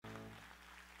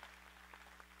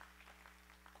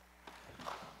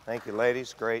Thank you,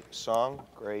 ladies. Great song,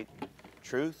 great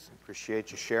truth. Appreciate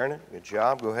you sharing it. Good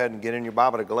job. Go ahead and get in your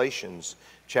Bible to Galatians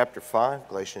chapter 5.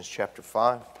 Galatians chapter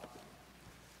 5.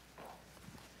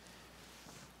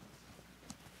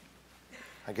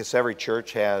 I guess every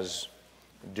church has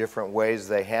different ways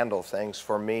they handle things.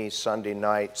 For me, Sunday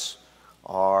nights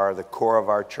are the core of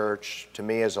our church. To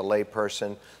me, as a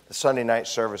layperson, the Sunday night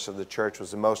service of the church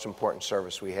was the most important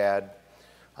service we had.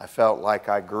 I felt like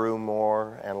I grew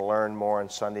more and learned more on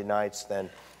Sunday nights than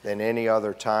any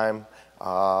other time.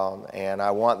 And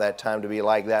I want that time to be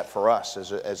like that for us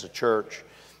as a church.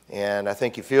 And I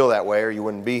think you feel that way or you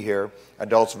wouldn't be here.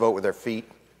 Adults vote with their feet.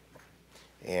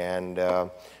 And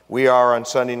we are on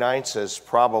Sunday nights, as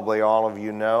probably all of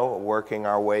you know, working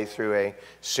our way through a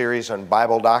series on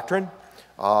Bible doctrine.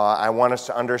 I want us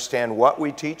to understand what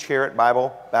we teach here at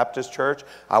Bible Baptist Church.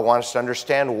 I want us to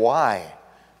understand why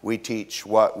we teach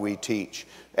what we teach.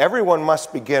 Everyone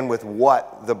must begin with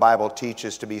what the Bible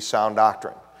teaches to be sound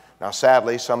doctrine. Now,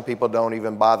 sadly, some people don't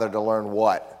even bother to learn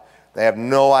what. They have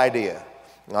no idea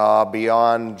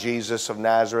beyond Jesus of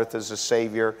Nazareth as a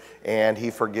Savior, and He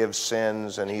forgives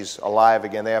sins, and He's alive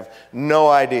again. They have no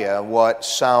idea what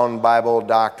sound Bible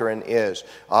doctrine is.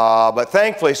 But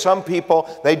thankfully, some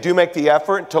people, they do make the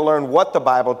effort to learn what the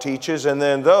Bible teaches, and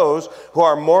then those who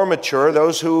are more mature,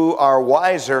 those who are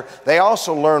wiser, they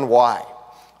also learn why.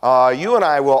 You and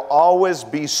I will always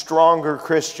be stronger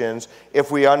Christians if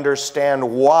we understand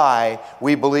why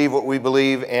we believe what we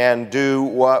believe and do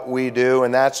what we do.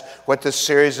 And that's what this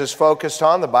series is focused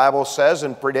on. The Bible says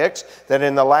and predicts that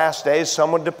in the last days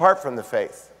some would depart from the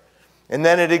faith. And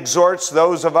then it exhorts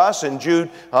those of us in Jude,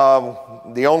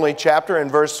 the only chapter in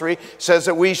verse 3, says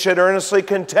that we should earnestly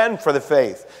contend for the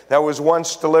faith that was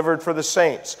once delivered for the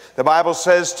saints. The Bible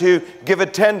says to give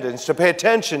attendance, to pay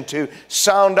attention to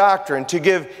sound doctrine, to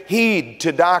give heed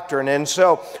to doctrine. And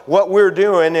so what we're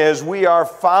doing is we are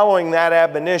following that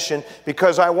admonition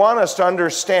because I want us to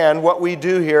understand what we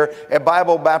do here at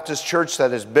Bible Baptist Church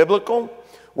that is biblical.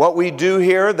 What we do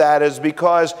here, that is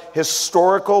because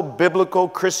historical, biblical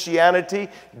Christianity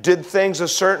did things a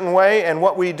certain way, and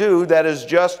what we do, that is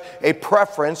just a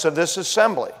preference of this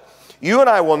assembly. You and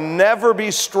I will never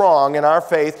be strong in our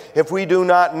faith if we do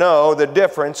not know the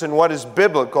difference in what is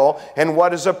biblical and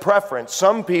what is a preference.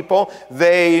 Some people,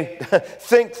 they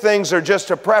think things are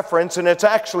just a preference and it's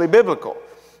actually biblical.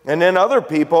 And then other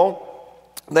people,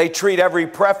 they treat every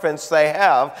preference they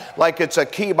have like it's a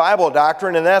key Bible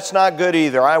doctrine, and that's not good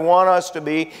either. I want us to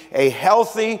be a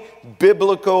healthy,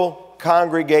 biblical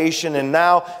congregation. And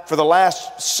now, for the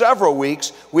last several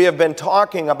weeks, we have been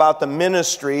talking about the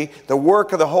ministry, the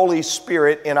work of the Holy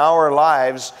Spirit in our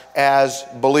lives as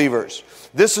believers.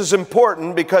 This is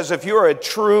important because if you're a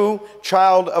true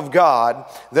child of God,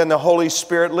 then the Holy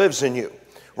Spirit lives in you.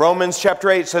 Romans chapter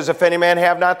 8 says, if any man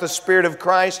have not the Spirit of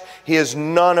Christ, he is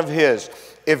none of his.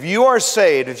 If you are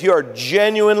saved, if you are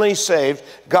genuinely saved,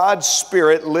 God's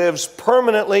Spirit lives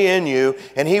permanently in you,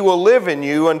 and He will live in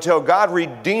you until God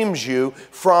redeems you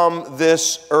from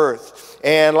this earth.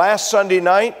 And last Sunday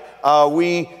night,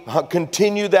 we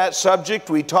continued that subject.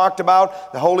 We talked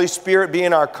about the Holy Spirit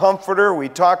being our comforter. We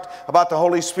talked about the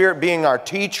Holy Spirit being our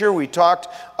teacher. We talked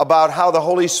about how the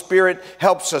Holy Spirit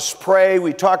helps us pray.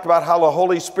 We talked about how the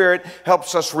Holy Spirit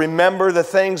helps us remember the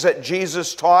things that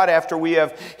Jesus taught after we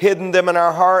have hidden them in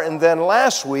our heart. And then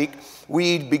last week,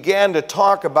 we began to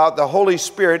talk about the Holy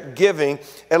Spirit giving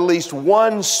at least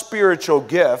one spiritual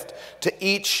gift to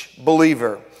each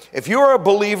believer. If you are a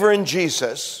believer in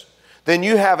Jesus, then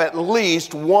you have at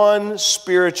least one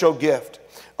spiritual gift.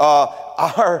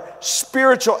 Our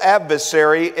spiritual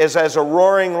adversary is as a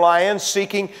roaring lion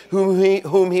seeking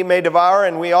whom he may devour.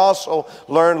 And we also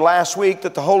learned last week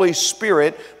that the Holy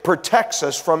Spirit protects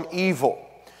us from evil.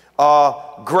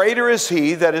 Greater is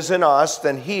He that is in us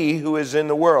than he who is in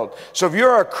the world. So if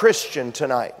you're a Christian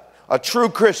tonight, a true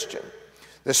Christian,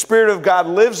 the Spirit of God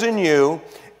lives in you,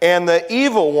 and the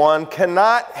evil one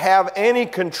cannot have any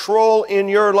control in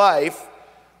your life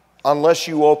unless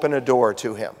you open a door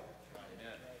to him.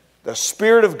 The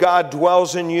Spirit of God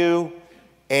dwells in you,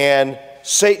 and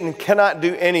Satan cannot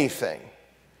do anything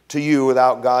to you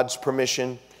without God's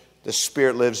permission. The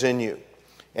Spirit lives in you.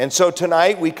 And so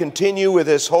tonight we continue with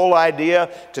this whole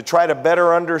idea to try to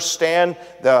better understand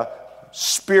the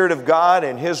Spirit of God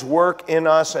and His work in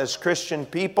us as Christian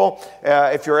people.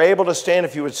 If you're able to stand,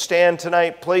 if you would stand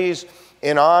tonight, please,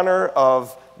 in honor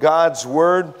of God's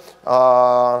Word.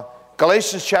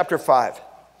 Galatians chapter 5,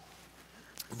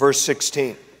 verse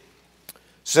 16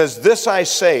 says, this I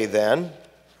say then,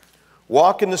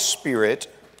 walk in the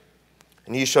Spirit,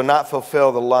 and ye shall not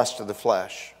fulfill the lust of the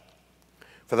flesh.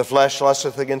 For the flesh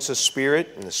lusteth against the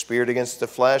Spirit, and the Spirit against the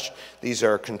flesh. These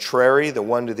are contrary the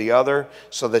one to the other,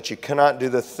 so that you cannot do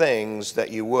the things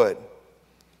that you would.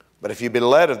 But if you be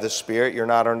led of the Spirit, you're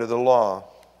not under the law.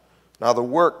 Now the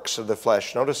works of the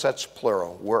flesh, notice that's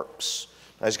plural, works.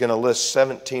 Now he's going to list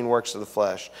 17 works of the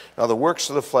flesh. Now the works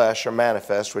of the flesh are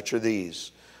manifest, which are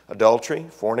these: adultery,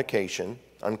 fornication,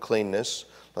 uncleanness,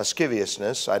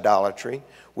 lasciviousness, idolatry,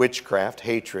 witchcraft,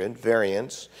 hatred,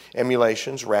 variance,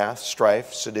 emulations, wrath,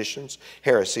 strife, seditions,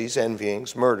 heresies,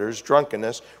 envyings, murders,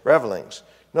 drunkenness, revelings.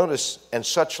 Notice, and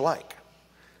such like.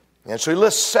 And so he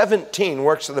lists 17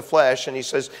 works of the flesh, and he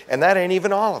says, and that ain't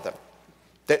even all of them.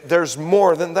 There's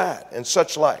more than that, and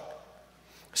such like.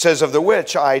 He says, of the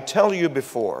which I tell you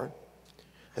before,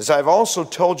 as I've also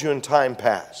told you in time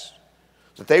past,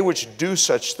 that they which do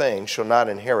such things shall not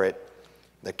inherit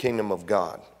the kingdom of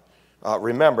God.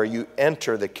 Remember, you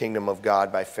enter the kingdom of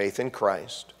God by faith in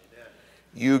Christ.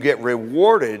 You get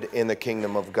rewarded in the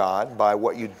kingdom of God by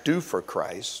what you do for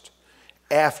Christ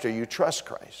after you trust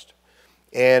Christ.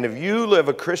 And if you live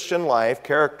a Christian life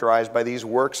characterized by these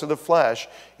works of the flesh,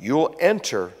 you'll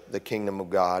enter the kingdom of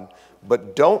God,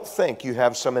 but don't think you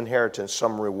have some inheritance,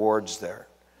 some rewards there.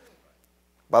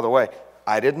 By the way,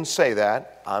 I didn't say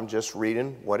that. I'm just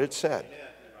reading what it said.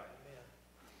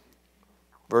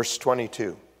 Verse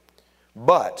 22.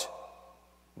 But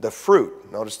the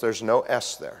fruit, notice there's no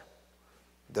S there,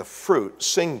 the fruit,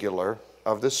 singular,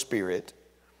 of the Spirit,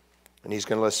 and he's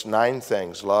going to list 9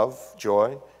 things: love,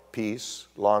 joy, peace,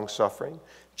 long-suffering,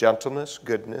 gentleness,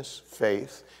 goodness,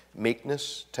 faith,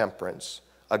 meekness, temperance.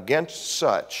 Against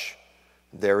such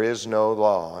there is no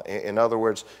law. In other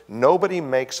words, nobody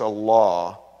makes a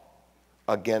law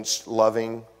against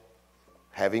loving,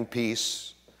 having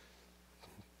peace,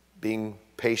 being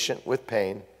patient with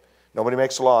pain. Nobody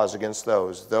makes laws against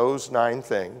those. Those 9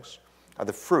 things are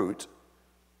the fruit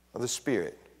of the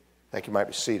Spirit. I think you might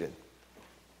be seated.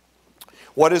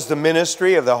 What is the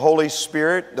ministry of the Holy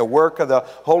Spirit, the work of the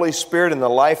Holy Spirit in the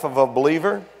life of a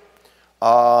believer?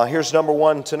 Here's number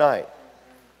 1 tonight.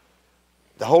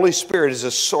 The Holy Spirit is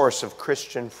a source of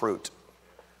Christian fruit.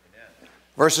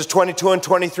 Verses 22 and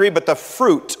 23, but the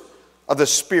fruit of the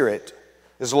Spirit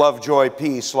is love, joy,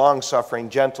 peace, long-suffering,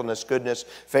 gentleness, goodness,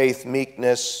 faith,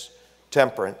 meekness,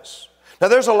 temperance. Now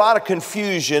there's a lot of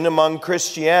confusion among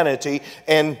Christianity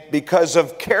and because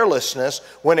of carelessness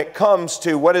when it comes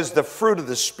to what is the fruit of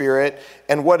the Spirit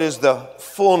and what is the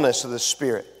fullness of the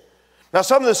Spirit. Now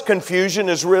some of this confusion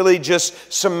is really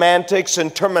just semantics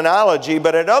and terminology,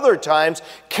 but at other times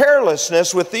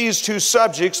carelessness with these 2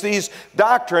 subjects, these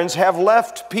doctrines, have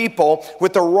left people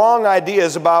with the wrong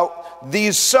ideas about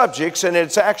these subjects, and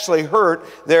it's actually hurt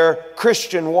their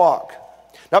Christian walk.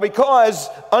 Now, because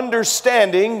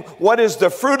understanding what is the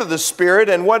fruit of the Spirit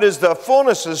and what is the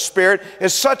fullness of the Spirit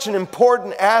is such an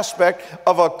important aspect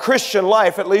of a Christian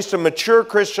life, at least a mature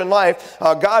Christian life,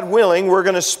 God willing, we're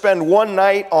going to spend one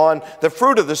night on the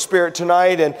fruit of the Spirit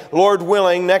tonight, and Lord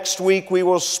willing, next week we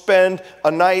will spend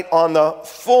a night on the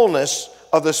fullness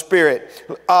of the Spirit.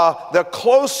 The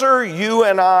closer you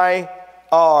and I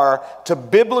are to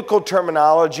biblical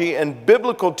terminology and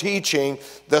biblical teaching,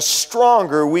 the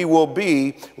stronger we will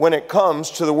be when it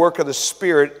comes to the work of the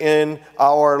Spirit in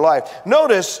our life.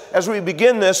 Notice, as we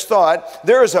begin this thought,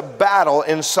 there is a battle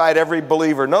inside every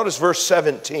believer. Notice verse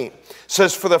 17. It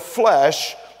says, for the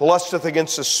flesh lusteth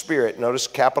against the Spirit. Notice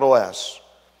capital S.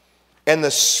 And the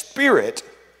Spirit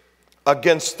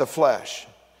against the flesh.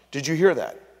 Did you hear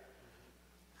that?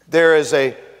 There is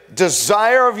a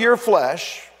desire of your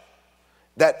flesh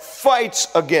that fights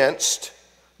against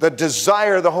the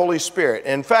desire of the Holy Spirit.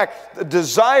 In fact, the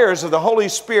desires of the Holy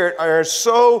Spirit are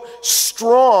so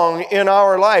strong in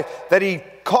our life that he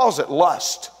calls it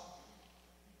lust.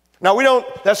 Now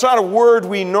that's not a word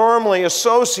we normally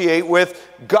associate with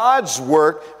God's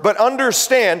work, but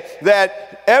understand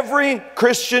that every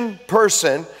Christian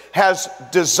person has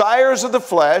desires of the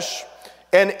flesh,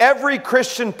 and every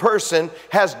Christian person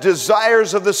has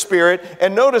desires of the Spirit.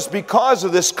 And notice, because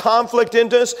of this conflict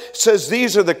in us, it says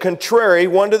these are the contrary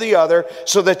one to the other,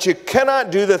 so that you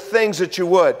cannot do the things that you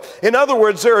would. In other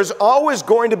words, there is always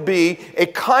going to be a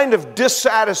kind of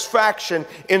dissatisfaction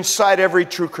inside every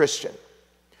true Christian.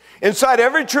 Inside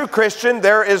every true Christian,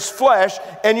 there is flesh,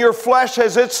 and your flesh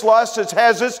has its lusts, it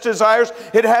has its desires,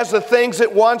 it has the things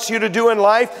it wants you to do in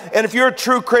life. And if you're a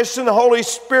true Christian, the Holy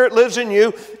Spirit lives in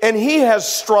you, and he has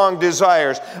strong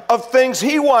desires of things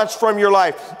he wants from your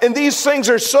life. And these things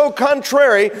are so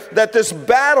contrary that this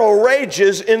battle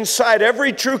rages inside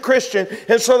every true Christian,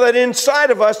 and so that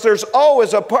inside of us, there's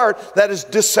always a part that is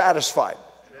dissatisfied.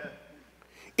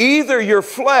 Either your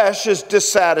flesh is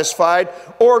dissatisfied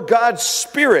or God's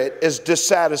Spirit is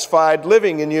dissatisfied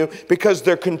living in you, because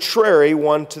they're contrary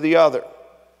one to the other.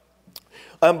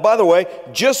 By the way,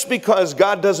 just because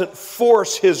God doesn't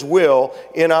force His will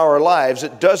in our lives,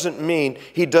 it doesn't mean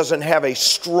He doesn't have a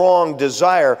strong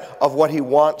desire of what He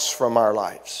wants from our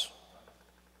lives.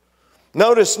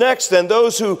 Notice next then,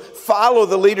 those who follow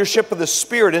the leadership of the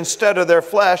Spirit instead of their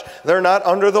flesh, they're not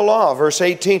under the law. Verse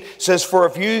 18 says, "For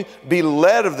if you be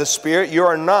led of the Spirit, you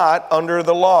are not under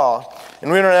the law."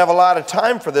 And we don't have a lot of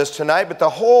time for this tonight, but the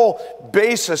whole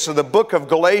basis of the book of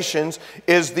Galatians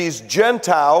is these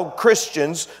Gentile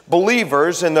Christians,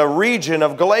 believers in the region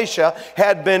of Galatia,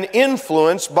 had been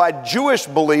influenced by Jewish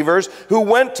believers who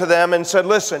went to them and said,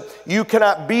 listen, you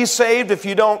cannot be saved if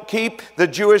you don't keep the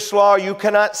Jewish law. You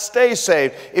cannot stay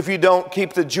saved if you don't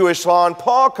keep the Jewish law. And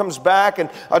Paul comes back and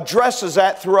addresses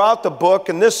that throughout the book,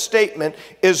 and this statement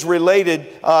is related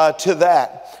to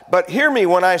that. But hear me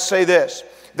when I say this.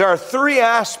 There are three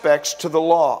aspects to the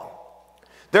law.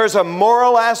 There's a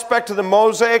moral aspect of the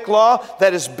Mosaic law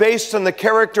that is based on the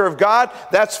character of God.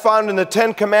 That's found in the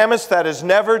Ten Commandments. That has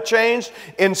never changed.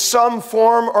 In some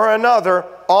form or another,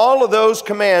 all of those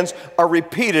commands are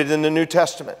repeated in the New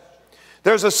Testament.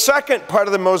 There's a second part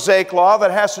of the Mosaic law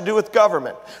that has to do with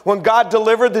government. When God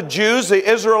delivered the Jews, the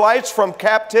Israelites, from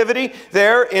captivity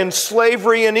there in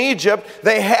slavery in Egypt,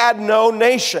 they had no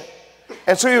nation.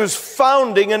 And so He was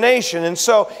founding a nation. And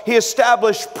so He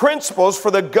established principles for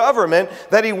the government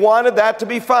that He wanted that to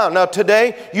be found. Now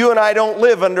today, you and I don't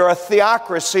live under a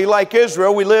theocracy like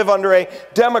Israel. We live under a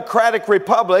democratic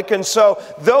republic. And so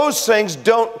those things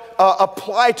don't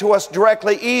apply to us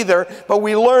directly either, but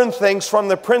we learn things from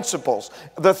the principles.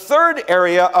 The third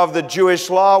area of the Jewish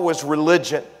law was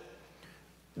religion.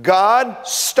 God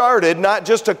started not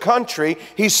just a country,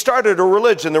 He started a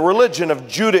religion, the religion of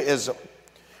Judaism.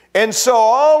 And so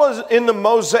all in the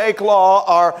Mosaic law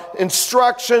are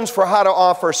instructions for how to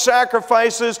offer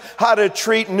sacrifices, how to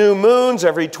treat new moons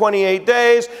every 28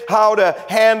 days, how to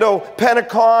handle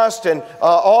Pentecost and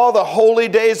all the holy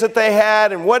days that they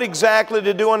had, and what exactly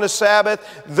to do on the Sabbath.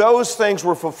 Those things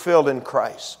were fulfilled in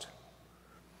Christ.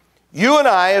 You and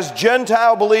I, as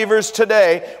Gentile believers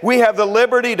today, we have the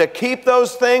liberty to keep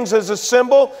those things as a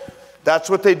symbol. That's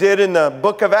what they did in the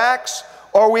book of Acts.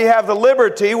 Or we have the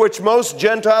liberty, which most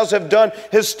Gentiles have done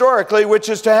historically, which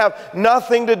is to have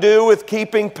nothing to do with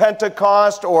keeping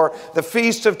Pentecost or the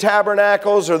Feast of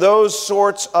Tabernacles or those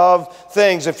sorts of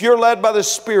things. If you're led by the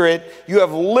Spirit, you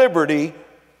have liberty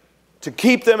to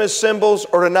keep them as symbols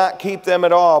or to not keep them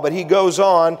at all. But he goes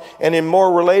on, and in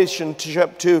more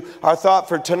relationship to our thought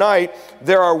for tonight,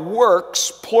 there are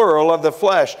works, plural, of the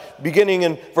flesh. Beginning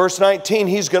in verse 19,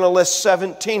 he's going to list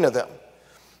 17 of them.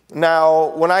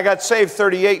 Now, when I got saved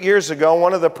 38 years ago,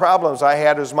 one of the problems I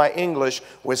had was my English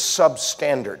was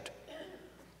substandard.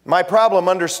 My problem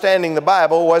understanding the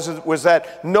Bible was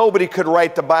that nobody could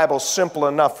write the Bible simple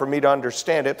enough for me to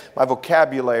understand it. My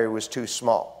vocabulary was too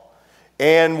small.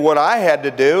 And what I had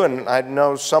to do, and I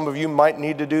know some of you might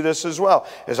need to do this as well,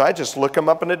 is I just look them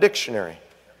up in a dictionary.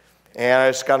 And I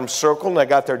just got them circled, and I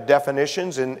got their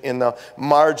definitions in the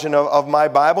margin of my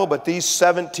Bible. But these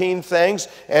 17 things,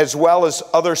 as well as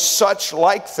other such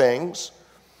like things,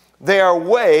 they are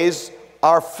ways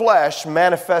our flesh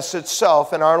manifests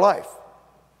itself in our life.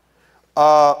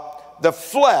 The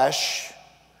flesh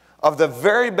of the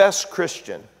very best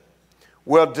Christian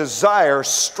will desire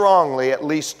strongly at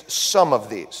least some of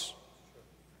these.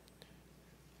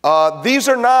 These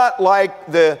are not like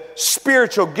the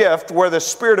spiritual gift where the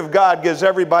Spirit of God gives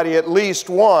everybody at least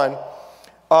one.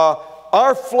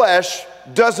 Our flesh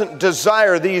doesn't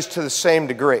desire these to the same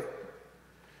degree.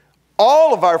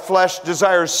 All of our flesh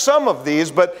desires some of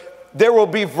these, but there will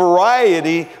be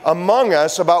variety among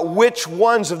us about which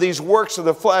ones of these works of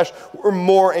the flesh we're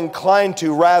more inclined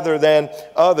to rather than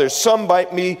others. Some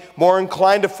might be more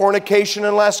inclined to fornication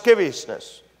and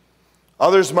lasciviousness.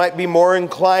 Others might be more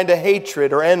inclined to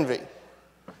hatred or envy.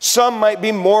 Some might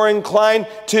be more inclined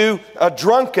to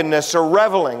drunkenness or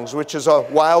revelings, which is a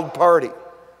wild party.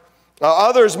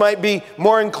 Others might be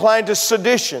more inclined to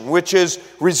sedition, which is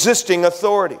resisting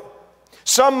authority.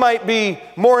 Some might be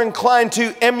more inclined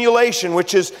to emulation,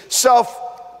 which is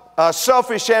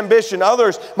selfish ambition.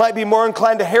 Others might be more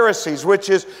inclined to heresies, which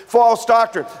is false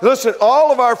doctrine. Listen,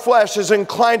 all of our flesh is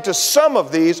inclined to some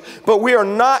of these, but we are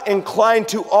not inclined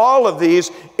to all of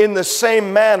these in the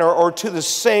same manner or to the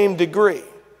same degree.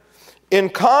 In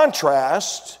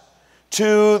contrast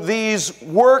to these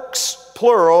works,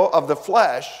 plural, of the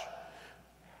flesh,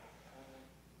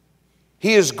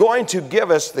 he is going to give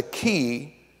us the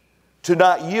key to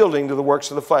not yielding to the works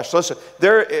of the flesh. Listen,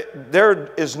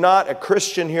 there is not a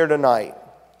Christian here tonight.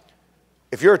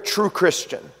 If you're a true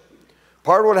Christian,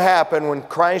 part of what happened when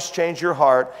Christ changed your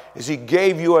heart is He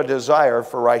gave you a desire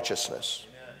for righteousness.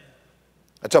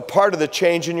 It's a part of the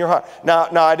change in your heart. Now,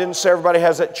 I didn't say everybody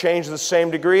has that change to the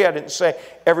same degree. I didn't say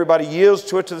everybody yields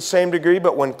to it to the same degree.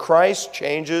 But when Christ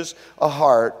changes a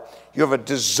heart, you have a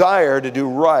desire to do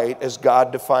right as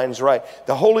God defines right.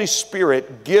 The Holy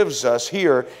Spirit gives us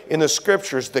here in the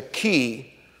Scriptures the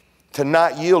key to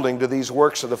not yielding to these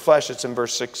works of the flesh. It's in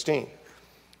verse 16.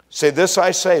 Say, this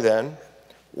I say then,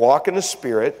 walk in the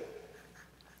Spirit,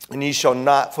 and ye shall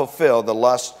not fulfill the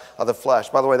lust of the flesh.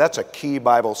 By the way, that's a key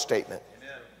Bible statement.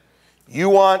 You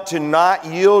want to not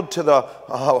yield to the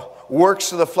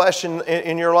works of the flesh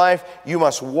in your life, you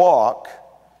must walk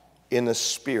in the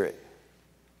Spirit.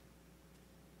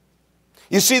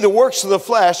 You see, the works of the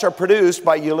flesh are produced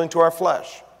by yielding to our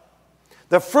flesh.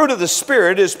 The fruit of the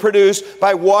Spirit is produced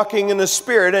by walking in the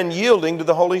Spirit and yielding to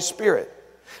the Holy Spirit.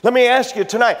 Let me ask you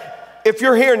tonight, if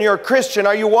you're here and you're a Christian,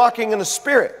 are you walking in the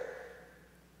Spirit?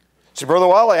 See, Brother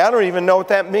Wally, I don't even know what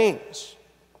that means.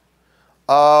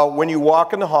 When you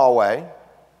walk in the hallway,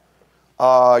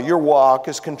 your walk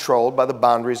is controlled by the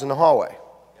boundaries in the hallway.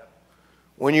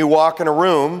 When you walk in a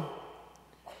room,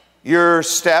 your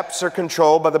steps are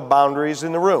controlled by the boundaries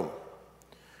in the room.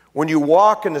 When you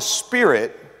walk in the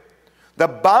Spirit, the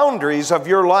boundaries of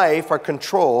your life are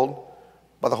controlled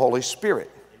by the Holy Spirit.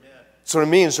 That's what it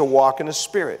means to walk in the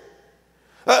Spirit.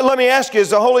 Let me ask you, is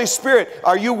the Holy Spirit,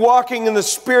 are you walking in the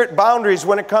Spirit boundaries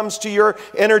when it comes to your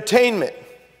entertainment?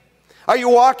 Are you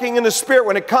walking in the Spirit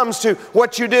when it comes to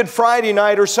what you did Friday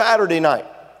night or Saturday night?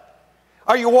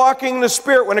 Are you walking in the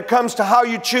Spirit when it comes to how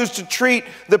you choose to treat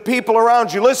the people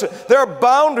around you? Listen, there are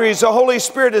boundaries the Holy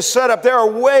Spirit has set up. There are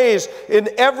ways in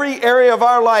every area of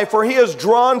our life where He has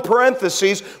drawn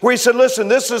parentheses where He said, listen,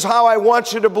 this is how I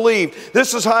want you to believe.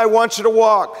 This is how I want you to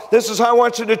walk. This is how I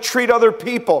want you to treat other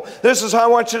people. This is how I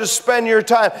want you to spend your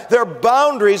time. There are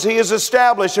boundaries He has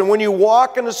established, and when you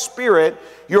walk in the Spirit,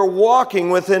 you're walking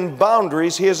within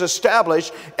boundaries He has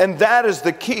established, and that is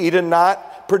the key to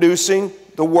not producing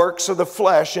the works of the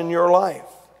flesh in your life.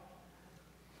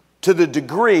 To the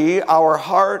degree our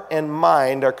heart and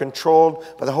mind are controlled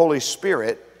by the Holy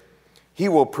Spirit, He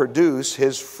will produce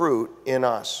His fruit in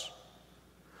us.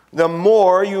 The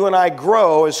more you and I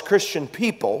grow as Christian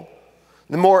people,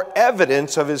 the more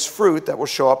evidence of His fruit that will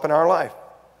show up in our life.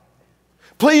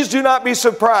 Please do not be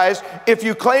surprised if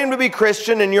you claim to be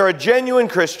Christian and you're a genuine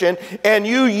Christian and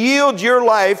you yield your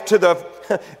life to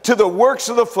the works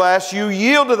of the flesh, you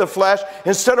yield to the flesh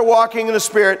instead of walking in the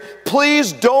Spirit.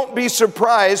 Please don't be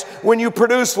surprised when you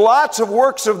produce lots of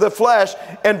works of the flesh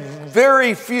and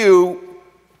very few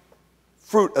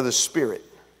fruit of the Spirit.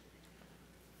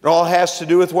 It all has to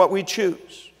do with what we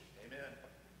choose. Amen.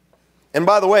 And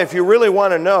by the way, if you really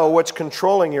want to know what's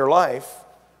controlling your life,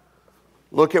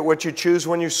 look at what you choose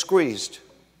when you're squeezed.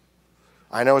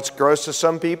 I know it's gross to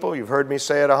some people. You've heard me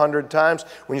say it 100 times.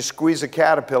 When you squeeze a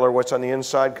caterpillar, what's on the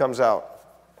inside comes out.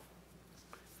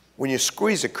 When you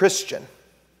squeeze a Christian,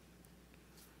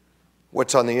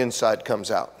 what's on the inside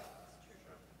comes out.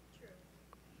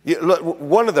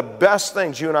 One of the best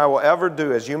things you and I will ever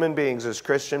do as human beings, as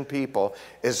Christian people,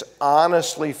 is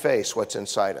honestly face what's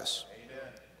inside us.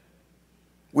 Amen.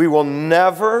 We will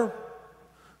never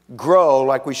grow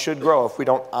like we should grow if we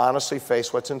don't honestly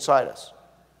face what's inside us.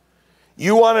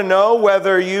 You want to know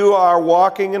whether you are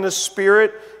walking in the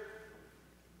Spirit?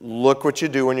 Look what you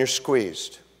do when you're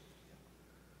squeezed.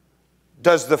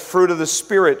 Does the fruit of the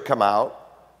Spirit come out,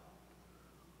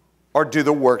 or do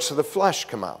the works of the flesh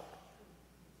come out?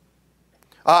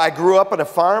 I grew up on a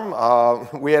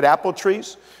farm. We had apple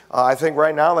trees. I think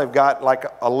right now they've got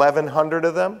like 1,100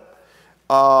 of them.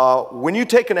 When you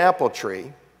take an apple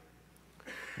tree,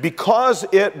 because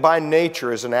it by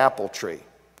nature is an apple tree,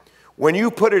 when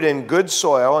you put it in good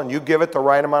soil and you give it the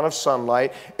right amount of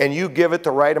sunlight and you give it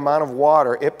the right amount of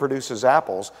water, it produces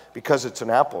apples because it's an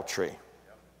apple tree.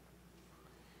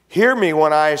 Hear me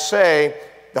when I say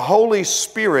the Holy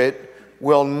Spirit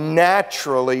will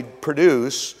naturally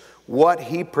produce what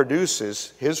He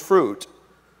produces, His fruit,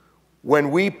 when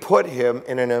we put Him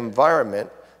in an environment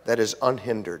that is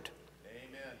unhindered.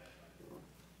 Amen.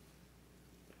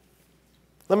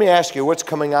 Let me ask you, what's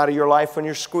coming out of your life when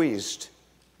you're squeezed?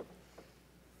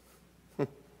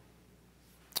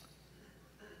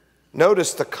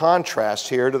 Notice the contrast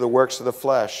here to the works of the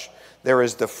flesh. There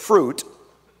is the fruit,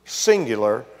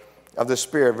 singular, of the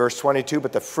Spirit. Verse 22,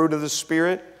 but the fruit of the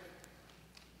Spirit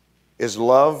is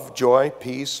love, joy,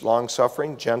 peace,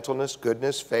 long-suffering, gentleness,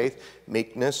 goodness, faith,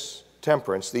 meekness,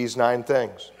 temperance. These 9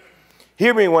 things.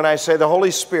 Hear me when I say the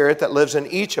Holy Spirit that lives in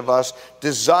each of us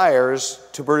desires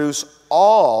to produce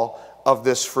all of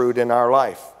this fruit in our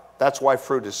life. That's why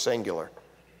fruit is singular.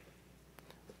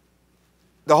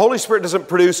 The Holy Spirit doesn't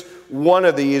produce one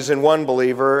of these in one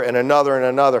believer and another in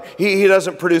another. He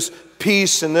doesn't produce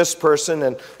peace in this person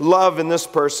and love in this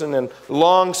person and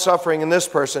long-suffering in this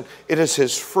person. It is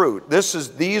His fruit.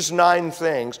 These 9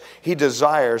 things He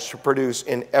desires to produce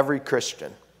in every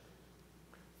Christian.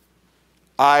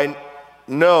 I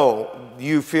know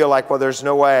you feel like, well, there's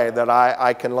no way that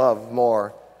I can love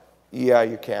more. Yeah,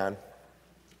 you can.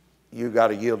 You got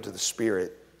to yield to the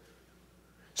Spirit.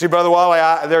 See, Brother Wally,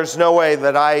 there's no way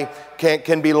that I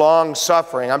can be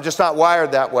long-suffering. I'm just not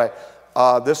wired that way.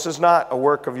 This is not a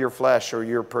work of your flesh or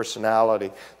your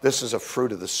personality. This is a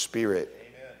fruit of the Spirit.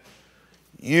 Amen.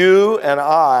 You and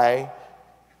I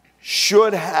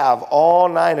should have all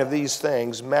 9 of these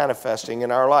things manifesting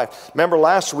in our life. Remember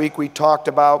last week we talked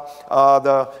about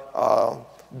the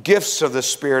gifts of the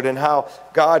Spirit and how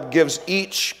God gives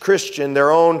each Christian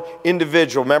their own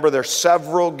individual. Remember, there's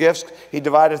several gifts. He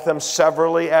divided them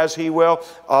severally as He will.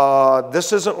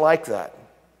 This isn't like that.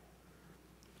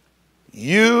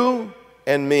 You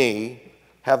and me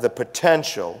have the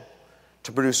potential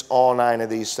to produce all 9 of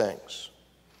these things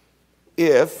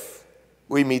if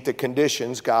we meet the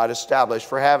conditions God established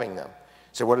for having them.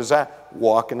 So what is that?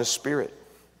 Walk in the Spirit.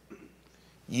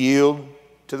 Yield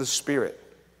to the Spirit.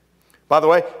 By the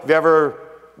way, have you ever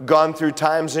gone through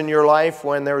times in your life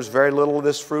when there was very little of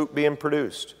this fruit being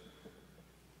produced?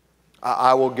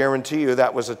 I will guarantee you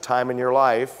that was a time in your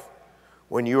life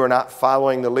when you are not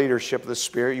following the leadership of the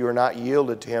Spirit, you are not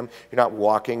yielded to Him, you're not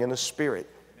walking in the Spirit.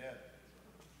 Amen.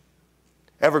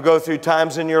 Ever go through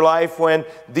times in your life when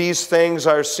these things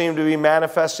seem to be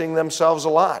manifesting themselves a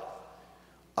lot?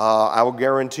 I will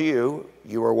guarantee you,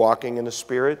 you are walking in the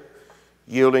Spirit,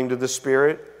 yielding to the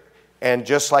Spirit. And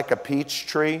just like a peach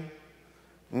tree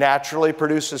naturally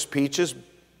produces peaches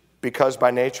because by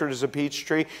nature it is a peach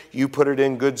tree, you put it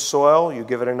in good soil, you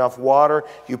give it enough water,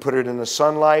 you put it in the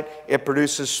sunlight, it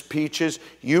produces peaches.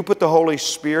 You put the Holy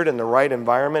Spirit in the right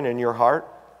environment in your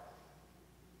heart,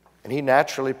 and He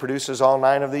naturally produces all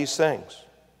 9 of these things.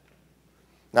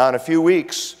 Now in a few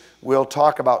weeks, we'll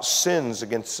talk about sins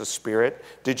against the Spirit.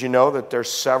 Did you know that there's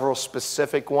several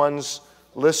specific ones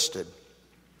listed?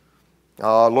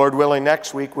 Lord willing,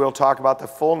 next week we'll talk about the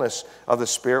fullness of the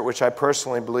Spirit, which I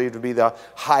personally believe to be the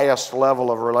highest level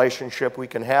of relationship we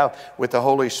can have with the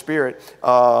Holy Spirit.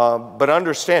 But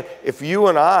understand, if you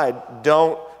and I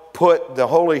don't put the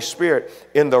Holy Spirit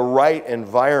in the right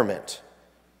environment,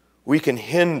 we can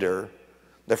hinder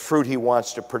the fruit He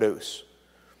wants to produce.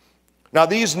 Now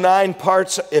these 9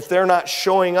 parts, if they're not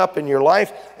showing up in your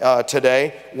life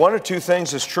today, one or two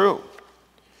things is true.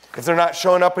 If they're not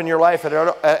showing up in your life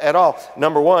at all,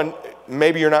 number one,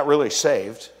 maybe you're not really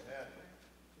saved.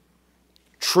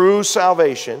 True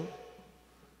salvation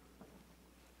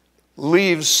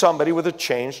leaves somebody with a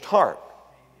changed heart.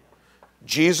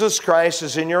 Jesus Christ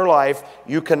is in your life.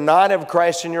 You cannot have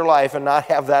Christ in your life and not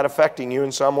have that affecting you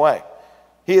in some way.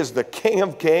 He is the King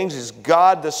of Kings. He's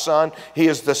God the Son. He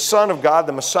is the Son of God,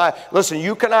 the Messiah. Listen,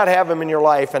 you cannot have Him in your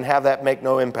life and have that make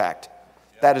no impact.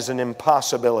 That is an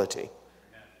impossibility.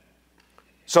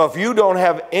 So if you don't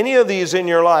have any of these in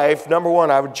your life, number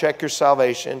one, I would check your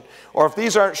salvation. Or if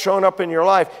these aren't showing up in your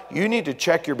life, you need to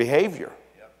check your behavior.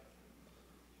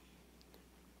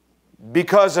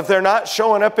 Because if they're not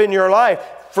showing up in your life,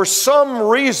 for some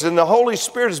reason the Holy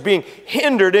Spirit is being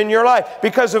hindered in your life.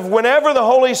 Because of whenever the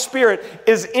Holy Spirit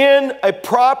is in a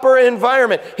proper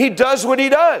environment, He does what He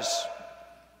does.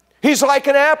 He's like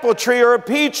an apple tree or a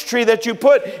peach tree that you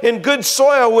put in good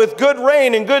soil with good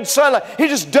rain and good sunlight. He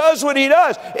just does what He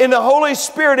does. In the Holy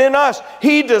Spirit in us,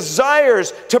 He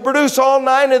desires to produce all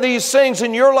 9 of these things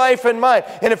in your life and mine.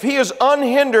 And if He is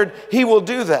unhindered, He will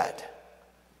do that.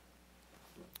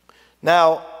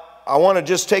 Now, I want to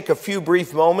just take a few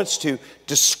brief moments to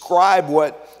describe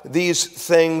what these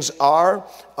things are,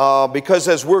 because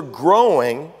as we're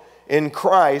growing in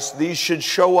Christ, these should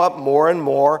show up more and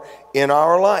more in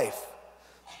our life.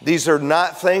 These are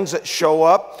not things that show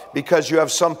up because you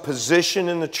have some position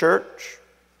in the church.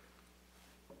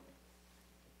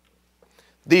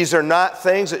 These are not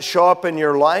things that show up in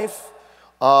your life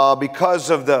because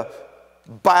of the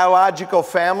biological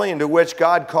family into which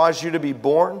God caused you to be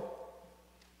born.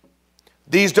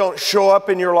 These don't show up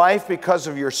in your life because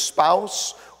of your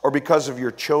spouse or because of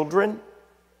your children.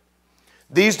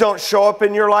 These don't show up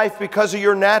in your life because of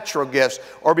your natural gifts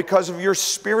or because of your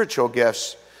spiritual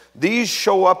gifts. These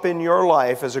show up in your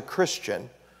life as a Christian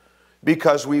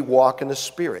because we walk in the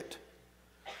Spirit,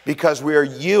 because we are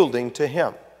yielding to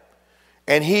Him.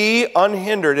 And He,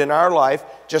 unhindered in our life,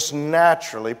 just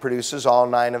naturally produces all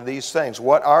 9 of these things.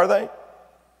 What are they?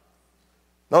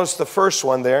 Notice the first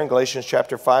one there in Galatians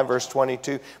chapter 5, verse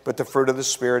 22. But the fruit of the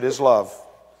Spirit is love.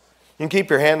 You can keep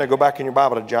your hand there. Go back in your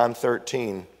Bible to John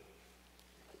 13.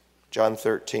 John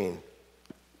 13.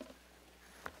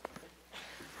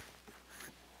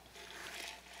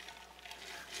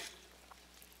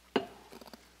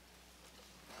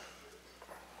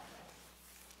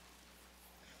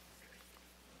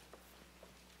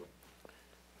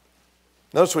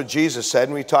 Notice what Jesus said,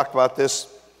 and we talked about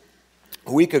this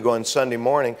a week ago on Sunday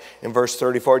morning in verse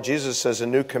 34. Jesus says, "A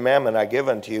new commandment I give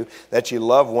unto you, that you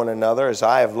love one another as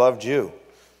I have loved you,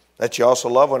 that you also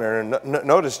love one another."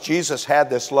 Notice Jesus had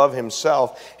this love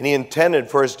Himself, and He intended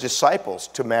for His disciples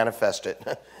to manifest it.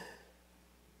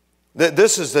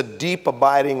 This is the deep,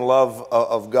 abiding love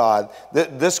of God.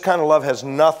 This kind of love has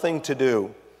nothing to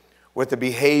do with the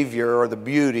behavior or the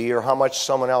beauty or how much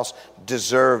someone else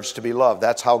deserves to be loved.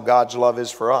 That's how God's love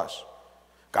is for us.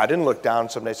 God didn't look down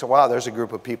someday and say, wow, there's a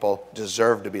group of people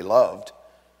deserve to be loved.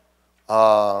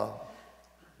 God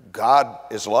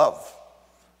is love.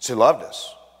 So He loved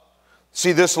us.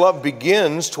 See, this love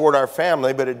begins toward our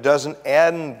family, but it doesn't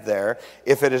end there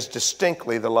if it is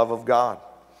distinctly the love of God.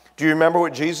 Do you remember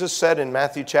what Jesus said in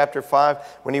Matthew chapter 5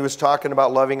 when He was talking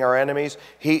about loving our enemies?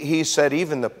 He said,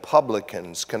 even the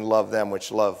publicans can love them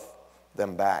which love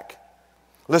them back.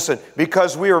 Listen,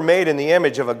 because we are made in the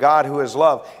image of a God who is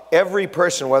love, every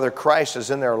person, whether Christ is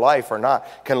in their life or not,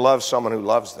 can love someone who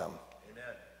loves them.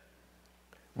 Amen.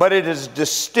 But it is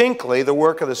distinctly the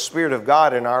work of the Spirit of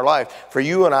God in our life for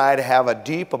you and I to have a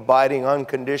deep, abiding,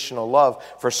 unconditional love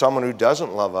for someone who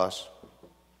doesn't love us.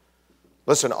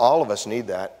 Listen, all of us need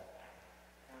that.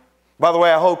 By the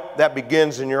way, I hope that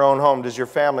begins in your own home. Does your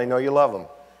family know you love them?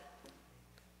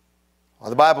 Well,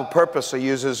 the Bible purposely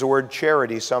uses the word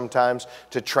charity sometimes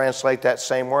to translate that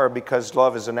same word because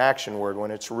love is an action word when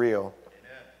it's real.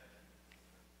 Amen.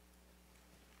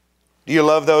 Do you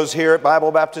love those here at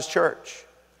Bible Baptist Church?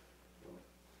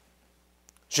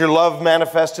 Is your love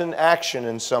manifest in action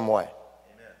in some way?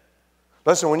 Amen.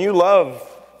 Listen, when you love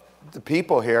the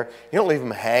people here, you don't leave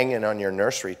them hanging on your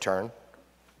nursery turn.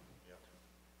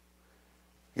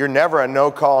 You're never a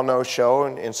no-call, no-show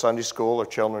in Sunday school or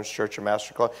children's church or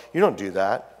master class. You don't do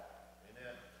that.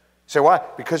 Amen. You say, why?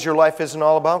 Because your life isn't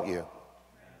all about you.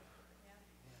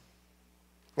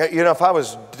 Amen. You know, if I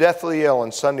was deathly ill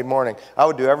on Sunday morning, I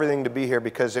would do everything to be here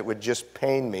because it would just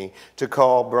pain me to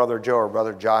call Brother Joe or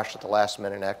Brother Josh at the last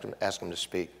minute and ask them to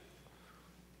speak.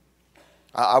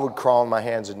 I would crawl on my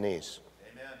hands and knees.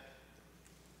 Amen.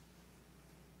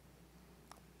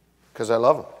 Because I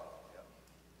love them.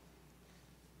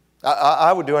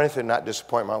 I would do anything to not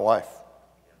disappoint my wife.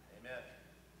 Amen.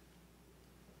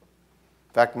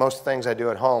 In fact, most things I do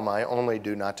at home, I only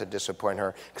do not to disappoint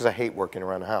her because I hate working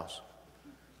around the house.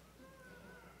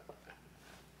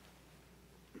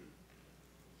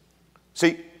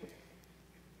 See,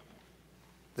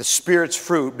 the Spirit's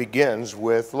fruit begins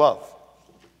with love.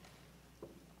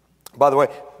 By the way,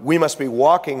 we must be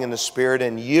walking in the Spirit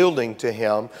and yielding to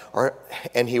Him,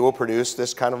 and He will produce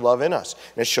this kind of love in us.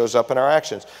 And it shows up in our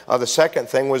actions. The second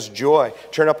thing was joy.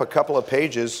 Turn up a couple of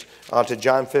pages to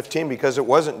John 15, because it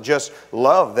wasn't just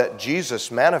love that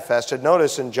Jesus manifested.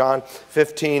 Notice in John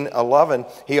 15:11,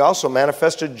 He also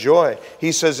manifested joy.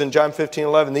 He says in John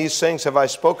 15:11, "These things have I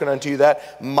spoken unto you,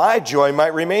 that my joy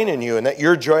might remain in you, and that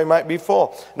your joy might be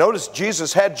full." Notice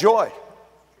Jesus had joy.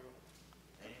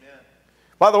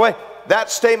 By the way, that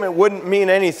statement wouldn't mean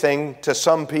anything to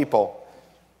some people.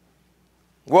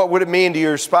 What would it mean to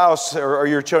your spouse or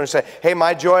your children? Say, hey,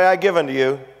 my joy I give unto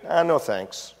you. No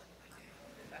thanks.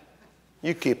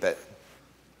 You keep it.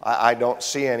 I don't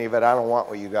see any of it. I don't want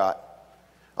what you got.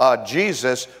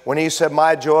 Jesus, when He said,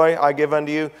 my joy I give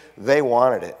unto you, they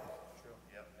wanted it.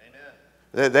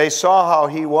 Yep. They saw how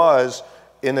He was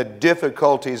in the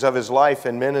difficulties of His life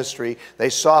and ministry. They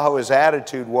saw how His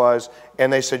attitude was,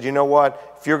 and they said, you know what?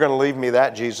 If you're going to leave me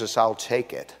that, Jesus, I'll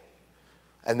take it.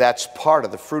 And that's part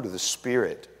of the fruit of the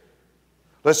Spirit.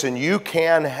 Listen, you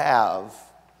can have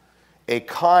a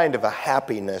kind of a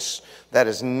happiness that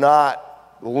is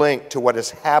not linked to what is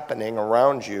happening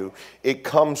around you. It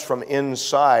comes from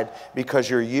inside because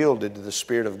you're yielded to the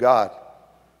Spirit of God.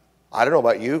 I don't know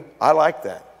about you. I like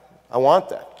that. I want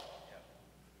that.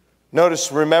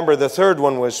 Notice, remember, the third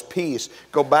one was peace.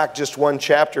 Go back just one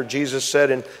chapter. Jesus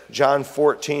said in John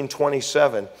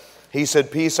 14:27, He said,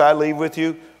 peace I leave with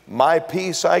you, my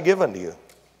peace I give unto you.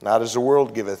 Not as the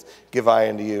world giveth, give I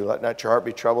unto you. Let not your heart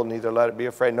be troubled, neither let it be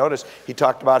afraid. Notice, He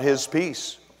talked about His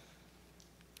peace.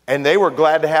 And they were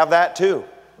glad to have that too.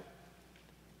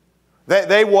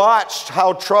 They watched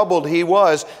how troubled he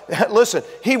was. Listen,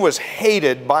 he was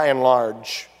hated by and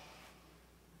large.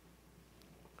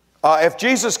 If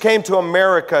Jesus came to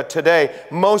America today,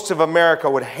 most of America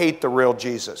would hate the real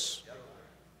Jesus.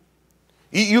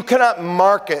 You cannot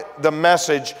market the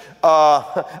message,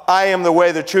 I am the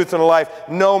way, the truth, and the life.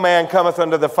 No man cometh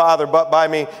unto the Father but by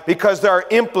me, because there are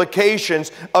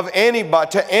implications of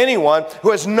anybody to anyone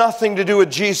who has nothing to do with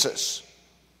Jesus.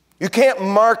 You can't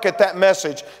market that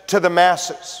message to the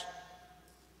masses.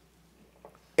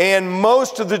 And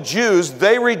most of the Jews,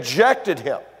 they rejected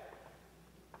him.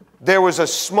 There was a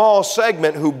small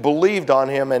segment who believed on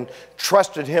him and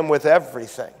trusted him with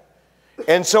everything.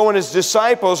 And so when his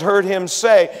disciples heard him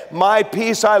say, my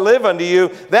peace I live unto you,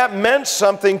 that meant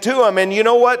something to him. And you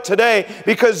know what? Today,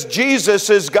 because Jesus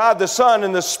is God the Son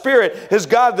and the Spirit is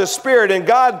God the Spirit, and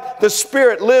God the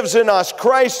Spirit lives in us,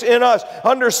 Christ in us.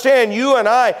 Understand, you and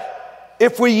I,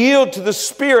 if we yield to the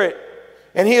Spirit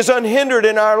and he is unhindered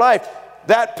in our life,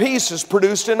 that peace is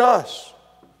produced in us.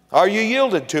 Are you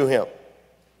yielded to him?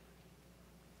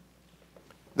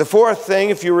 The fourth thing,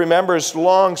 if you remember, is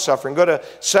long-suffering. Go to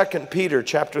 2 Peter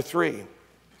chapter 3.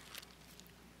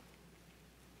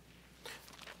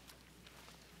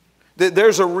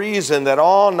 There's a reason that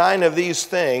all 9 of these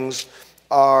things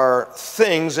are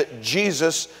things that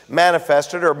Jesus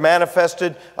manifested or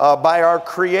manifested by our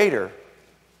Creator.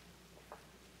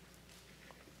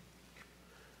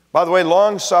 By the way,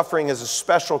 long-suffering is a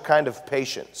special kind of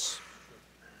patience.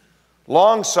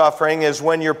 Long-suffering is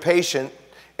when you're patient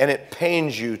and it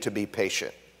pains you to be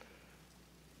patient.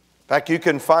 In fact, you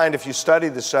can find, if you study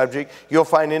the subject, you'll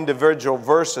find individual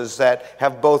verses that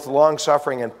have both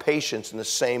long-suffering and patience in the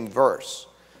same verse.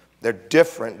 They're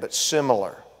different but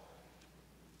similar.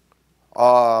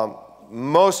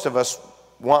 Most of us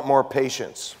want more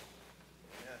patience.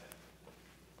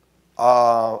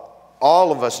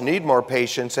 All of us need more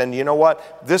patience, and you know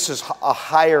what? This is a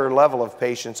higher level of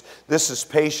patience. This is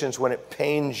patience when it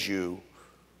pains you.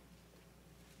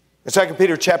 In 2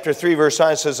 Peter chapter 3, verse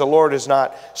 9 says, the Lord is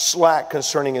not slack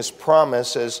concerning his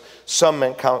promise, as some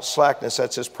men count slackness.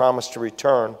 That's his promise to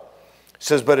return. It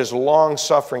says, but is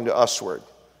long-suffering to usward,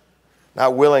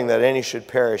 not willing that any should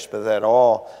perish, but that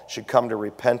all should come to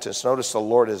repentance. Notice the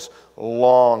Lord is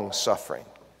long-suffering.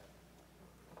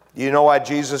 Do you know why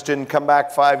Jesus didn't come back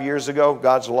 5 years ago?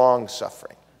 God's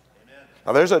long-suffering.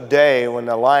 Now, there's a day when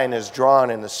the line is drawn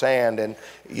in the sand, and,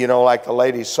 you know, like the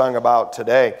lady sung about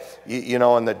today, you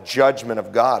know, and the judgment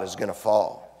of God is going to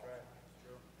fall.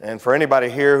 And for anybody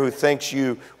here who thinks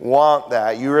you want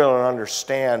that, you really don't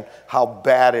understand how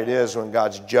bad it is when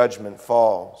God's judgment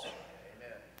falls.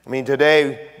 I mean,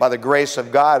 today, by the grace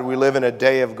of God, we live in a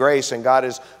day of grace, and God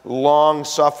is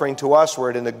long-suffering to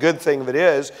usward. And the good thing of it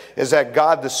is that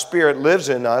God the Spirit lives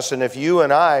in us, and if you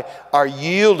and I are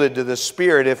yielded to the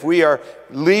Spirit, if we are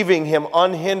leaving him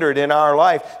unhindered in our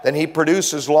life, then he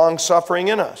produces long-suffering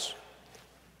in us.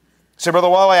 Say, Brother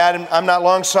Wally, I'm not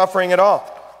long-suffering at all.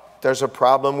 There's a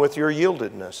problem with your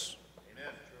yieldedness.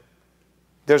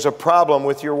 There's a problem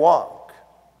with your walk.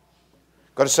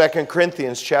 Go to 2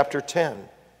 Corinthians chapter 10.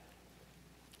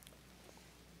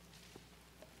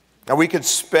 Now, we could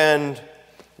spend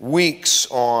weeks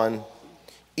on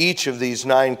each of these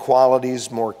 9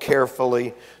 qualities more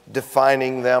carefully,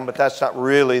 defining them, but that's not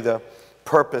really the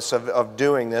purpose of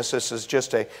doing this. This is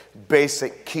just a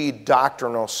basic key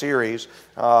doctrinal series.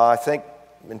 I think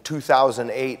in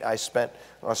 2008 I spent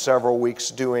several weeks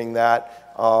doing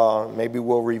that. Maybe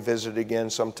we'll revisit again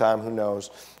sometime, who knows.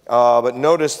 But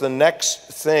notice the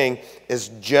next thing is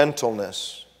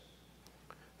gentleness.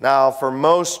 Now, for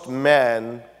most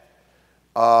men,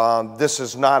 this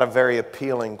is not a very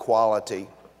appealing quality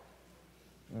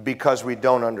because we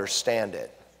don't understand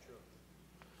it.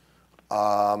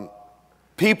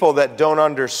 People that don't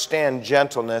understand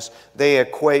gentleness, they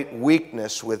equate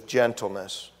weakness with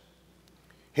gentleness.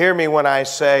 Hear me when I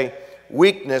say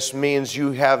weakness means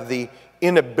you have the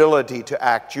inability to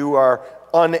act. You are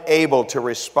unable to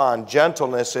respond.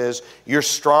 Gentleness is you're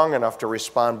strong enough to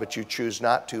respond, but you choose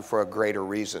not to for a greater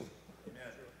reason.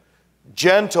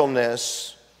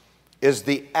 Gentleness is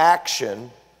the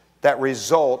action that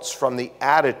results from the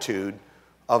attitude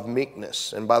of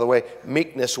meekness. And by the way,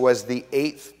 meekness was the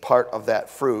 8th part of that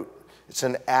fruit. It's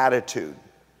an attitude.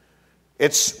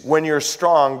 It's when you're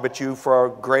strong, but you, for a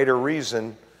greater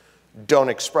reason, don't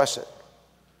express it.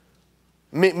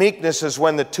 Meekness is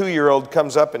when the 2-year-old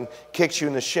comes up and kicks you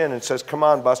in the shin and says, come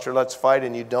on, Buster, let's fight,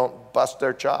 and you don't bust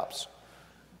their chops.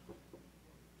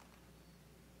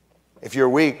 If you're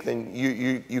weak, then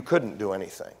you couldn't do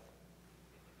anything.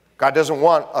 God doesn't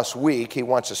want us weak. He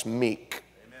wants us meek.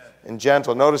 Amen. and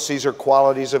gentle. Notice these are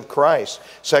qualities of Christ.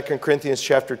 2 Corinthians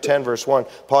chapter 10, verse 1.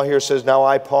 Paul here says, now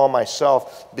I, Paul,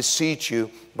 myself, beseech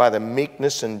you by the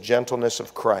meekness and gentleness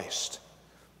of Christ,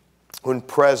 who in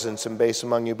presence and base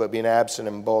among you, but being absent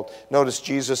and bold. Notice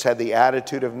Jesus had the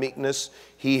attitude of meekness.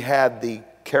 He had the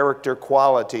character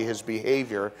quality. His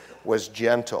behavior was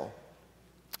gentle.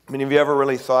 I mean, have you ever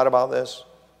really thought about this?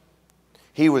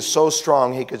 He was so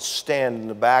strong he could stand in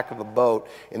the back of a boat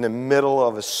in the middle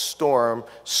of a storm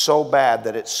so bad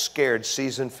that it scared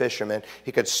seasoned fishermen.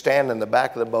 He could stand in the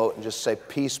back of the boat and just say,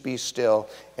 peace be still,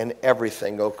 and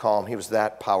everything go calm. He was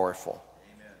that powerful.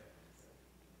 Amen.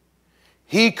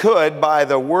 He could, by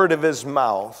the word of his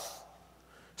mouth,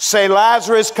 say,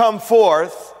 Lazarus, come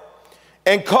forth,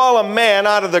 and call a man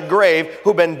out of the grave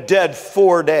who'd been dead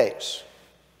 4 days.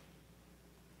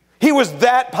 He was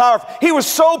that powerful. He was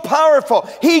so powerful.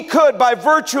 He could, by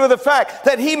virtue of the fact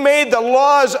that he made the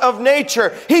laws of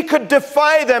nature, he could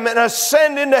defy them and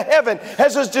ascend into heaven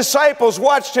as his disciples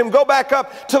watched him go back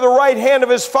up to the right hand of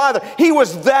his Father. He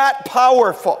was that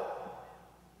powerful.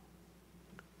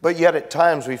 But yet at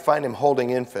times we find him holding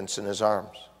infants in his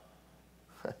arms.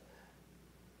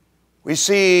 We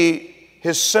see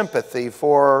his sympathy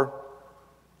for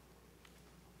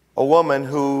a woman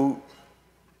who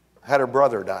had her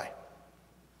brother die.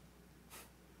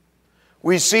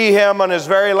 We see him on his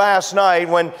very last night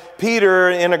when Peter,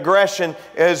 in aggression,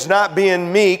 is not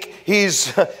being meek.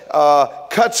 He's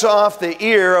cuts off the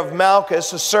ear of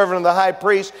Malchus, a servant of the high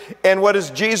priest. And what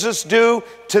does Jesus do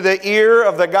to the ear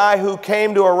of the guy who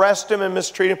came to arrest him and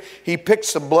mistreat him? He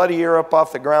picks the bloody ear up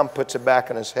off the ground, puts it back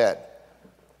on his head.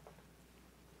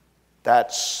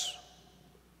 That's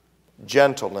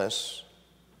gentleness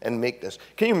and meekness.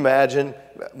 Can you imagine?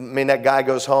 I mean, that guy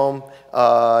goes home,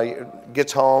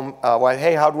 gets home.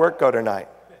 Hey, how'd work go tonight?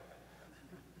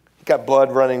 He got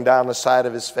blood running down the side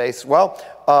of his face. Well,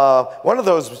 one of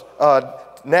those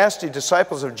nasty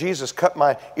disciples of Jesus cut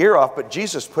my ear off, but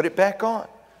Jesus put it back on.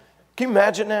 Can you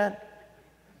imagine that?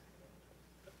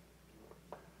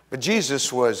 But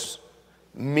Jesus was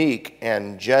meek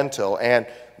and gentle, and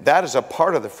that is a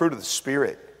part of the fruit of the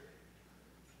Spirit.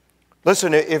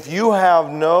 Listen, if you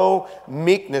have no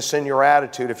meekness in your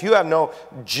attitude, if you have no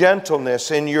gentleness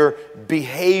in your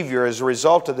behavior as a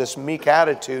result of this meek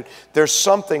attitude, there's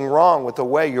something wrong with the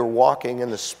way you're walking in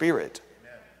the Spirit.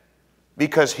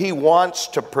 Because He wants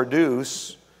to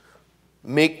produce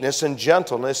meekness and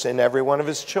gentleness in every one of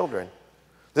His children.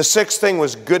 The sixth thing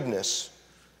was goodness,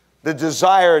 the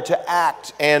desire to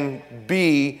act and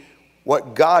be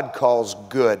what God calls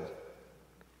good.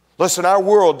 Listen, our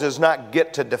world does not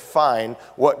get to define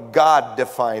what God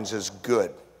defines as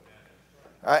good.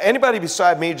 Anybody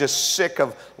beside me just sick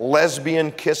of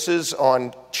lesbian kisses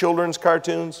on children's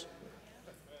cartoons?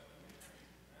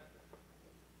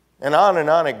 And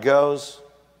on it goes.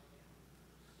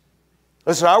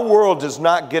 Listen, our world does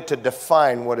not get to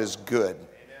define what is good.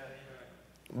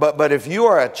 But if you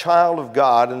are a child of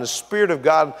God and the Spirit of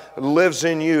God lives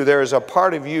in you, there is a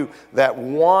part of you that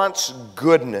wants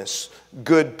goodness,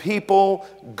 good people,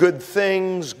 good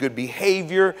things, good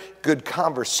behavior, good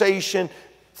conversation,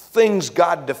 things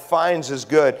God defines as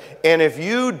good. And if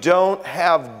you don't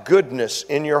have goodness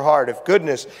in your heart, if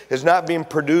goodness is not being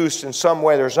produced in some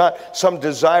way, there's not some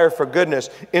desire for goodness,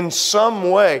 in some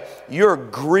way you're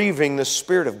grieving the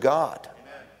Spirit of God.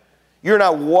 You're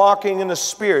not walking in the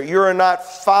Spirit. You're not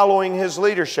following His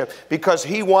leadership because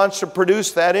He wants to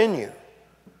produce that in you.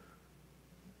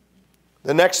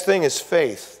 The next thing is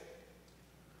faith.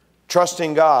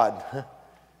 Trusting God.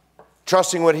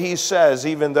 Trusting what He says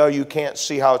even though you can't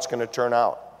see how it's going to turn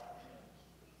out.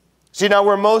 See, now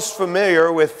we're most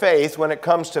familiar with faith when it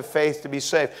comes to faith to be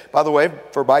saved. By the way,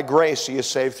 for by grace He is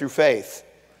saved through faith.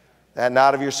 And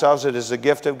not of yourselves, it is the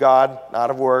gift of God,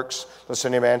 not of works, lest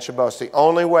any man should boast. The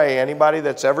only way anybody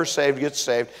that's ever saved gets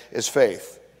saved is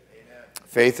faith. Amen.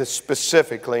 Faith is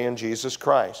specifically in Jesus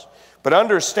Christ. But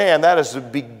understand that is the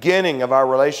beginning of our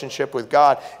relationship with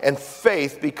God, and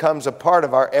faith becomes a part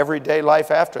of our everyday life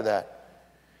after that.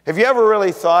 Have you ever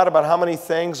really thought about how many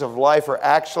things of life are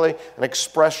actually an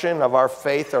expression of our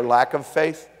faith or lack of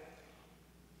faith?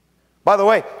 By the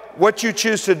way, what you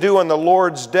choose to do on the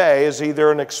Lord's day is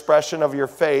either an expression of your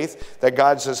faith, that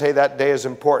God says, hey, that day is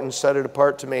important, set it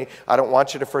apart to me. I don't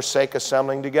want you to forsake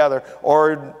assembling together.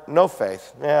 Or no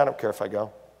faith. I don't care if I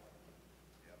go.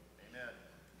 Amen.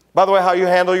 By the way, how you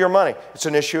handle your money, it's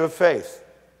an issue of faith.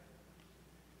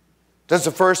 Does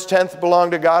the first tenth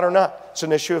belong to God or not? It's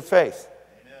an issue of faith.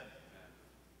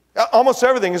 Amen. Almost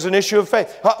everything is an issue of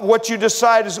faith. What you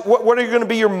decide is, what are going to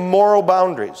be your moral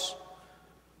boundaries?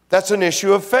 That's an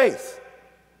issue of faith.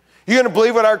 You're going to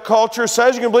believe what our culture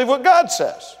says. You're going to believe what God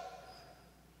says.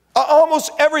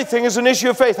 Almost everything is an issue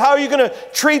of faith. How are you going to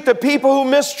treat the people who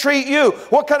mistreat you?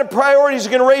 What kind of priorities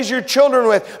are you going to raise your children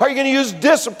with? Are you going to use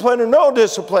discipline or no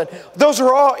discipline? Those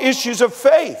are all issues of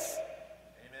faith.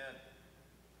 Amen.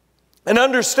 And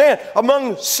understand,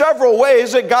 among several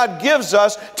ways that God gives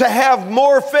us to have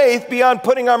more faith beyond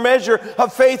putting our measure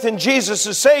of faith in Jesus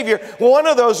as Savior, one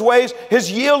of those ways is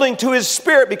yielding to His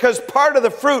Spirit, because part of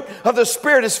the fruit of the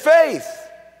Spirit is faith.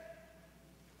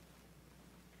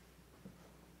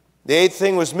 The eighth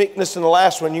thing was meekness, and the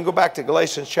last one, you can go back to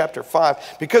Galatians chapter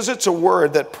 5, because it's a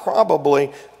word that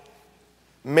probably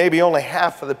maybe only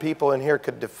half of the people in here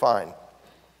could define.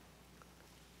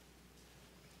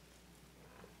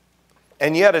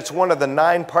 And yet it's one of the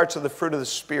 9 parts of the fruit of the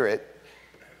Spirit.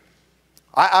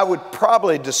 I would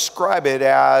probably describe it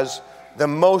as the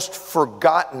most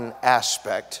forgotten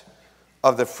aspect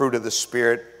of the fruit of the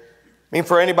Spirit. I mean,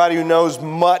 for anybody who knows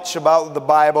much about the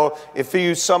Bible,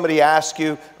 if somebody asks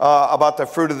you about the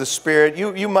fruit of the Spirit,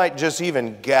 you might just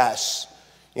even guess,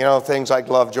 things like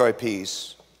love, joy,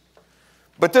 peace.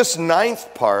 But this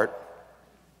 9th part,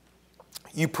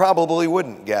 you probably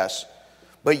wouldn't guess,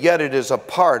 but yet it is a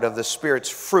part of the Spirit's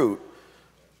fruit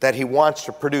that He wants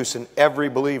to produce in every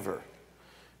believer.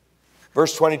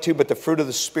 Verse 22, but the fruit of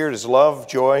the Spirit is love,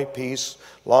 joy, peace,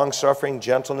 long-suffering,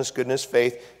 gentleness, goodness,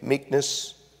 faith,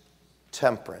 meekness,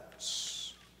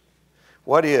 temperance.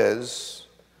 What is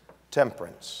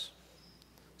temperance?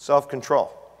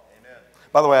 Self-control. Amen.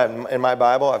 By the way, in my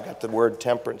Bible, I've got the word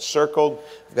temperance circled.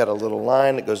 I've got a little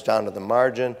line that goes down to the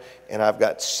margin, and I've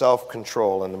got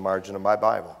self-control in the margin of my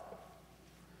Bible.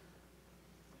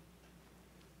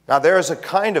 Now, there is a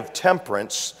kind of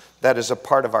temperance that is a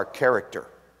part of our character.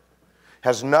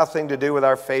 Has nothing to do with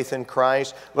our faith in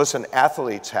Christ. Listen,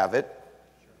 athletes have it.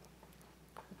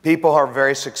 People who are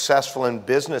very successful in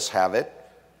business have it.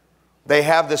 They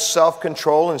have this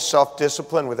self-control and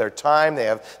self-discipline with their time. They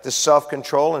have this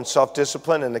self-control and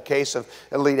self-discipline in the case of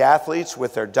elite athletes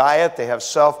with their diet. They have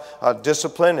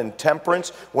self-discipline and temperance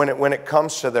when it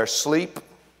comes to their sleep.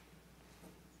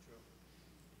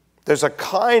 There's a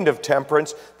kind of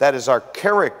temperance that is our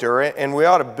character, and we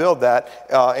ought to build that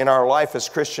in our life as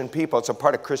Christian people. It's a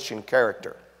part of Christian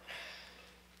character.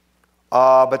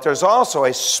 But there's also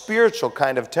a spiritual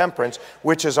kind of temperance,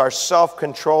 which is our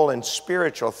self-control in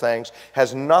spiritual things.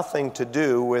 Has nothing to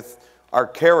do with our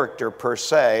character per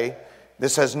se.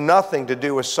 This has nothing to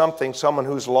do with someone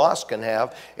who's lost can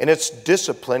have, and it's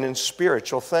discipline in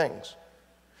spiritual things.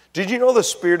 Did you know the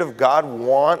Spirit of God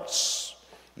wants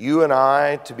you and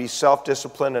I to be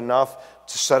self-disciplined enough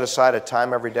to set aside a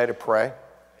time every day to pray? Amen.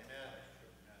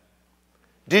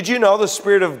 Did you know the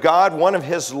Spirit of God, one of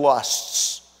His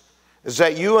lusts, is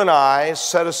that you and I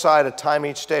set aside a time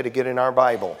each day to get in our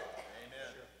Bible?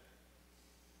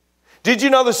 Did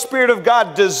you know the Spirit of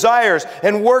God desires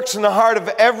and works in the heart of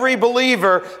every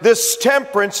believer this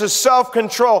temperance, this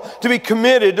self-control, to be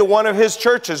committed to one of His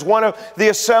churches, one of the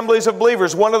assemblies of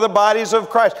believers, one of the bodies of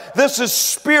Christ? This is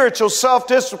spiritual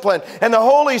self-discipline, and the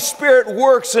Holy Spirit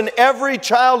works in every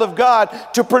child of God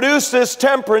to produce this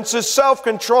temperance, this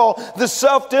self-control, this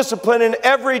self-discipline in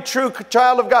every true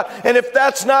child of God. And if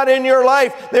that's not in your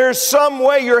life, there's some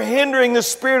way you're hindering the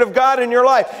Spirit of God in your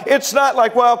life. It's not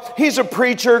like, well, he's a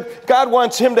preacher, God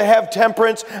wants him to have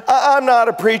temperance. I'm not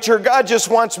a preacher. God just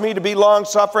wants me to be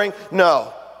long-suffering.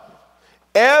 No.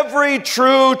 Every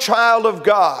true child of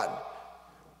God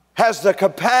has the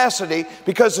capacity,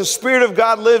 because the Spirit of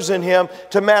God lives in him,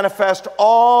 to manifest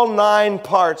all 9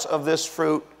 parts of this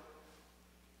fruit.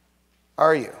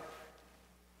 Are you?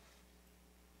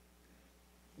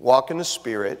 Walk in the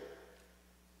Spirit,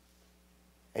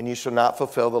 and you shall not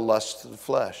fulfill the lusts of the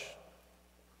flesh.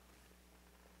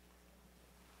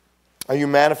 Are you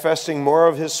manifesting more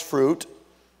of His fruit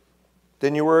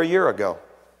than you were a year ago?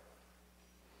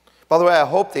 By the way, I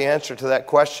hope the answer to that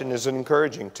question is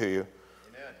encouraging to you.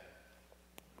 Amen.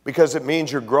 Because it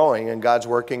means you're growing and God's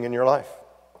working in your life.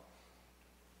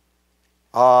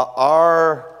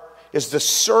 Is the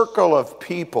circle of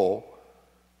people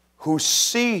who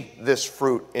see this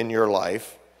fruit in your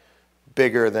life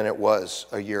bigger than it was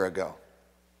a year ago?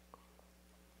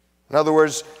 In other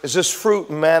words, is this fruit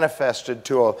manifested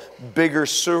to a bigger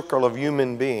circle of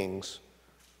human beings?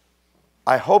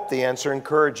 I hope the answer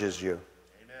encourages you.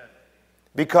 Amen.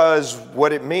 Because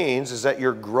what it means is that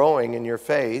you're growing in your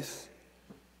faith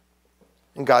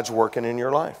and God's working in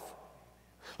your life.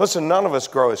 Listen, none of us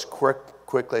grow as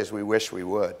quickly as we wish we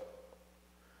would.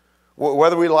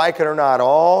 Whether we like it or not,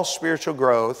 all spiritual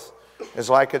growth is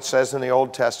like it says in the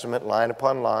Old Testament, line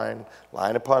upon line,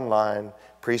 line upon line,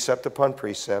 precept upon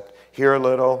precept, here a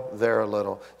little, there a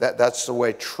little. That's the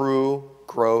way true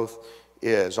growth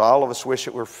is. All of us wish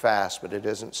it were fast, but it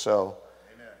isn't so.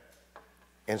 Amen.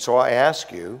 And so I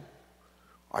ask you,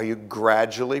 are you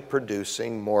gradually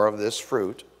producing more of this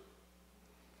fruit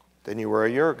than you were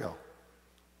a year ago?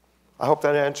 I hope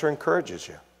that answer encourages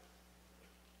you.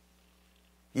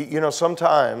 You know,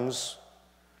 sometimes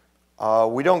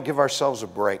we don't give ourselves a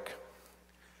break.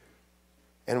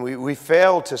 And we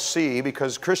fail to see,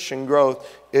 because Christian growth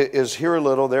is here a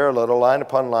little, there a little, line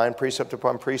upon line, precept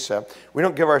upon precept. We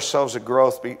don't give ourselves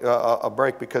a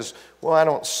break because, well, I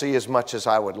don't see as much as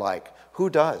I would like. Who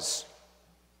does?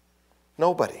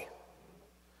 Nobody.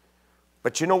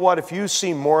 But you know what? If you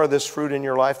see more of this fruit in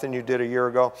your life than you did a year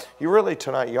ago, you really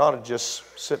tonight, you ought to just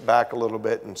sit back a little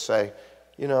bit and say,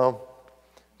 you know,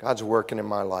 God's working in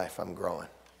my life. I'm growing.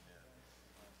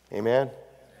 Amen?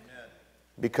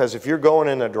 Because if you're going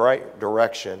in the right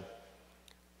direction,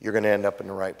 you're going to end up in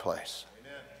the right place.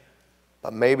 Amen.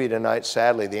 But maybe tonight,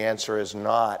 sadly, the answer is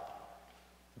not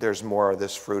there's more of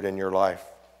this fruit in your life.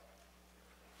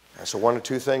 And so one of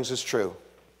two things is true.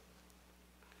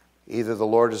 Either the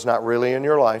Lord is not really in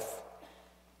your life,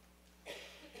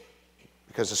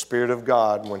 because the Spirit of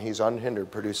God, when He's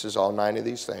unhindered, produces all 9 of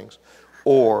these things,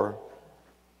 or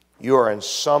you are in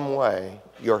some way,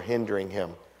 you're hindering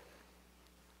Him.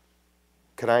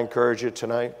 Can I encourage you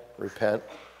tonight? Repent.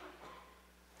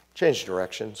 Change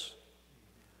directions.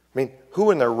 I mean,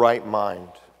 who in their right mind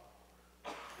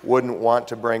wouldn't want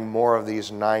to bring more of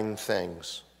these 9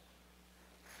 things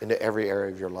into every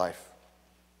area of your life?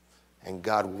 And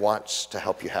God wants to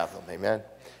help you have them. Amen?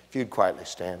 If you'd quietly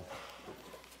stand.